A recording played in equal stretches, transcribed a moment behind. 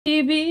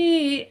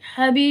Habibi,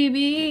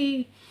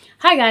 Habibi.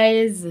 Hi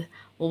guys,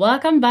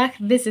 welcome back.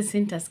 This is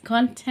Cinta's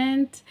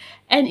content,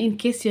 and in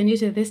case you're new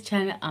to this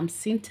channel, I'm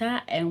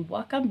Cinta, and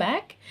welcome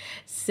back.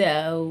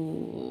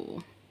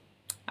 So,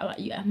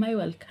 am I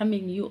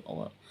welcoming you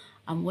or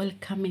I'm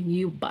welcoming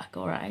you back?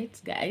 All right,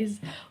 guys,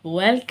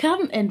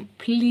 welcome, and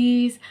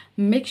please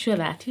make sure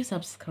that you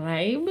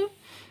subscribe,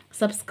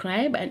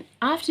 and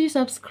after you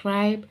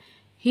subscribe,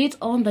 hit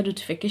on the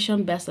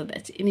notification bell so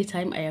that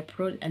anytime I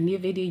upload a new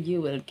video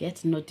you will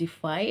get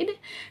notified.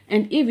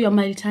 And if you're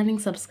my returning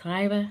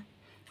subscriber,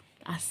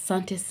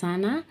 asante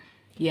sana.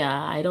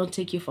 Yeah, I don't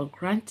take you for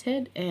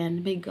granted,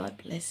 and may God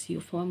bless you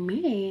for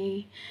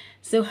me.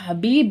 So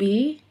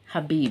Habibi.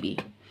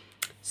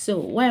 So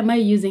why am I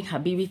using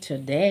Habibi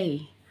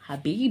today?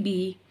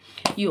 Habibi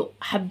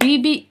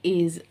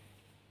is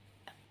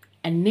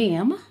a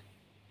name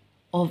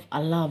of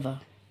a lover.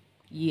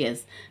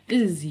 Yes,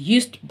 this is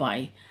used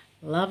by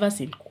lovers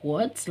in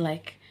quotes,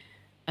 like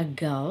a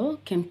girl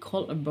can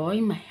call a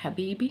boy my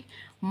habibi,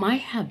 my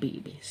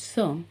habibi.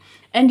 So,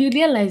 and you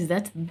realize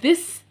that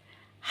this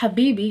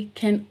habibi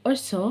can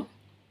also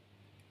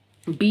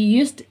be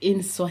used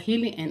in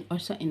Swahili and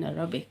also in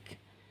Arabic.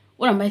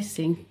 What am I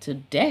saying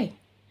today?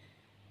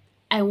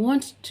 I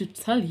want to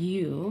tell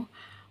you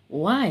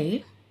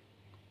why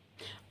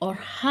or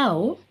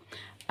how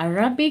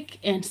Arabic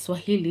and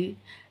Swahili,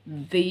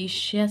 they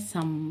share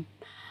some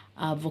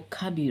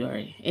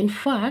vocabulary. In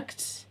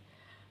fact,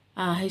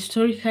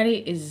 historically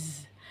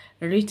is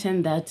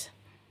written that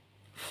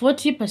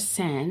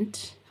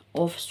 40%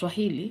 of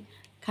Swahili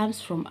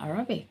comes from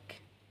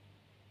Arabic.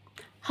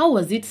 How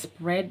was it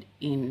spread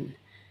in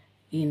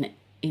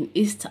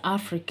East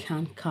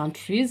African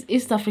countries?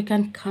 East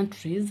African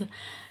countries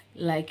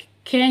like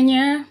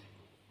Kenya,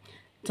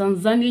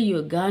 Tanzania,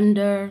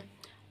 Uganda,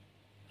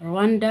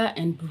 Rwanda,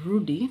 and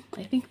Burundi.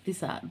 I think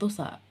those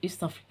are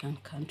East African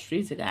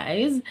countries,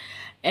 guys,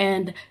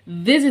 and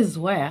this is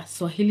where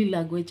Swahili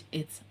language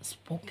is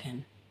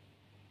spoken.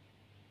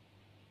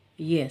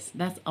 Yes,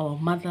 that's our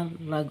mother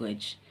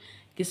language.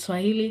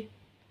 Kiswahili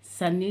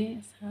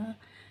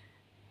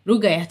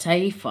lugha ya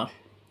taifa.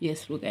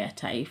 Yes, lugha ya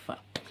taifa.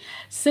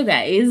 So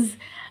guys,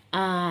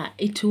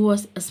 it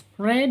was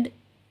spread.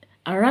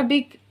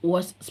 Arabic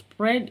was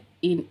spread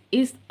in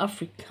East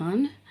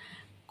African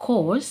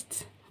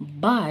coast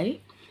by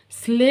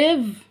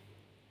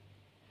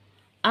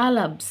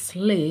Arab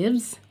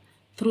slaves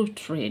through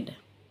trade.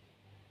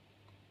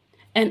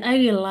 And I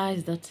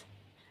realized that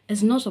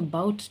it's not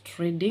about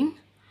trading.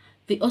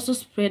 They also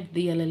spread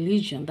their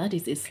religion, that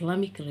is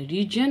Islamic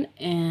religion.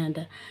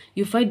 And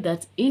you find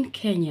that in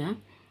Kenya,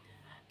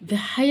 the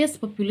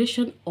highest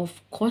population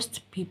of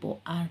coast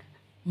people are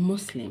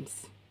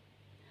Muslims.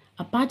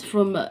 Apart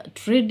from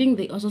trading,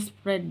 they also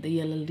spread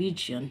their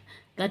religion,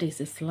 that is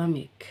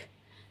Islamic.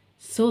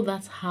 So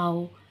that's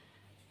how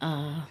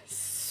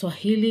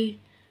Swahili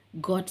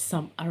got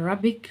some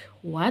Arabic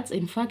words.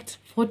 In fact,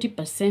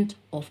 40%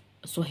 of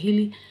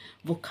Swahili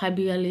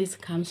vocabularies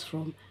comes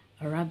from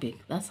Arabic.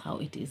 That's how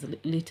it is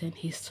written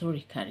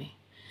historically.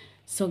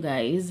 So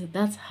guys,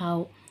 that's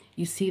how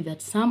you see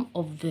that some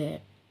of the,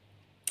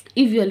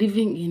 if you're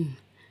living in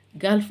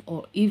Gulf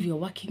or if you're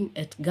working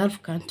at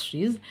Gulf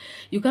countries,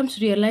 you come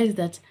to realize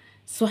that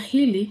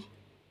Swahili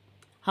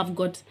have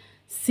got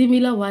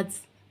similar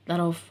words that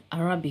of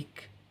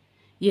Arabic.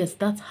 Yes,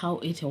 that's how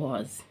it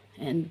was,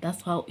 and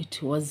that's how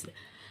it was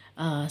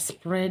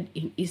spread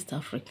in East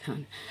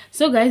African.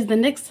 So guys, the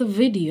next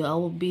video I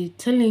will be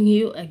telling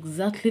you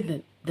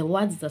exactly the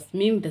words that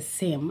mean the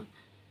same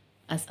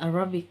as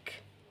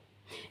Arabic.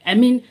 I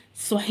mean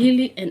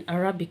Swahili and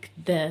Arabic,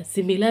 the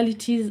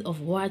similarities of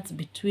words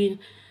between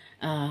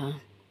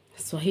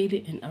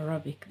Swahili and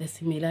Arabic, the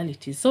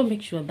similarities. So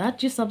make sure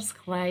that you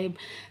subscribe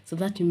so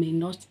that you may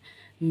not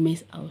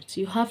miss out.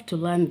 You have to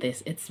learn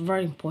this. It's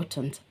very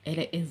important.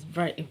 It is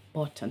very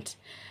important.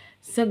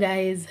 So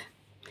guys,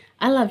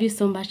 I love you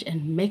so much,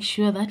 and make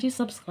sure that you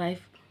subscribe.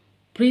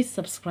 Please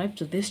subscribe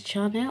to this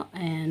channel,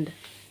 and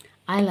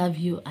I love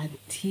you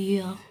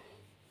until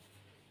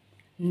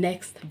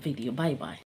next video. Bye bye.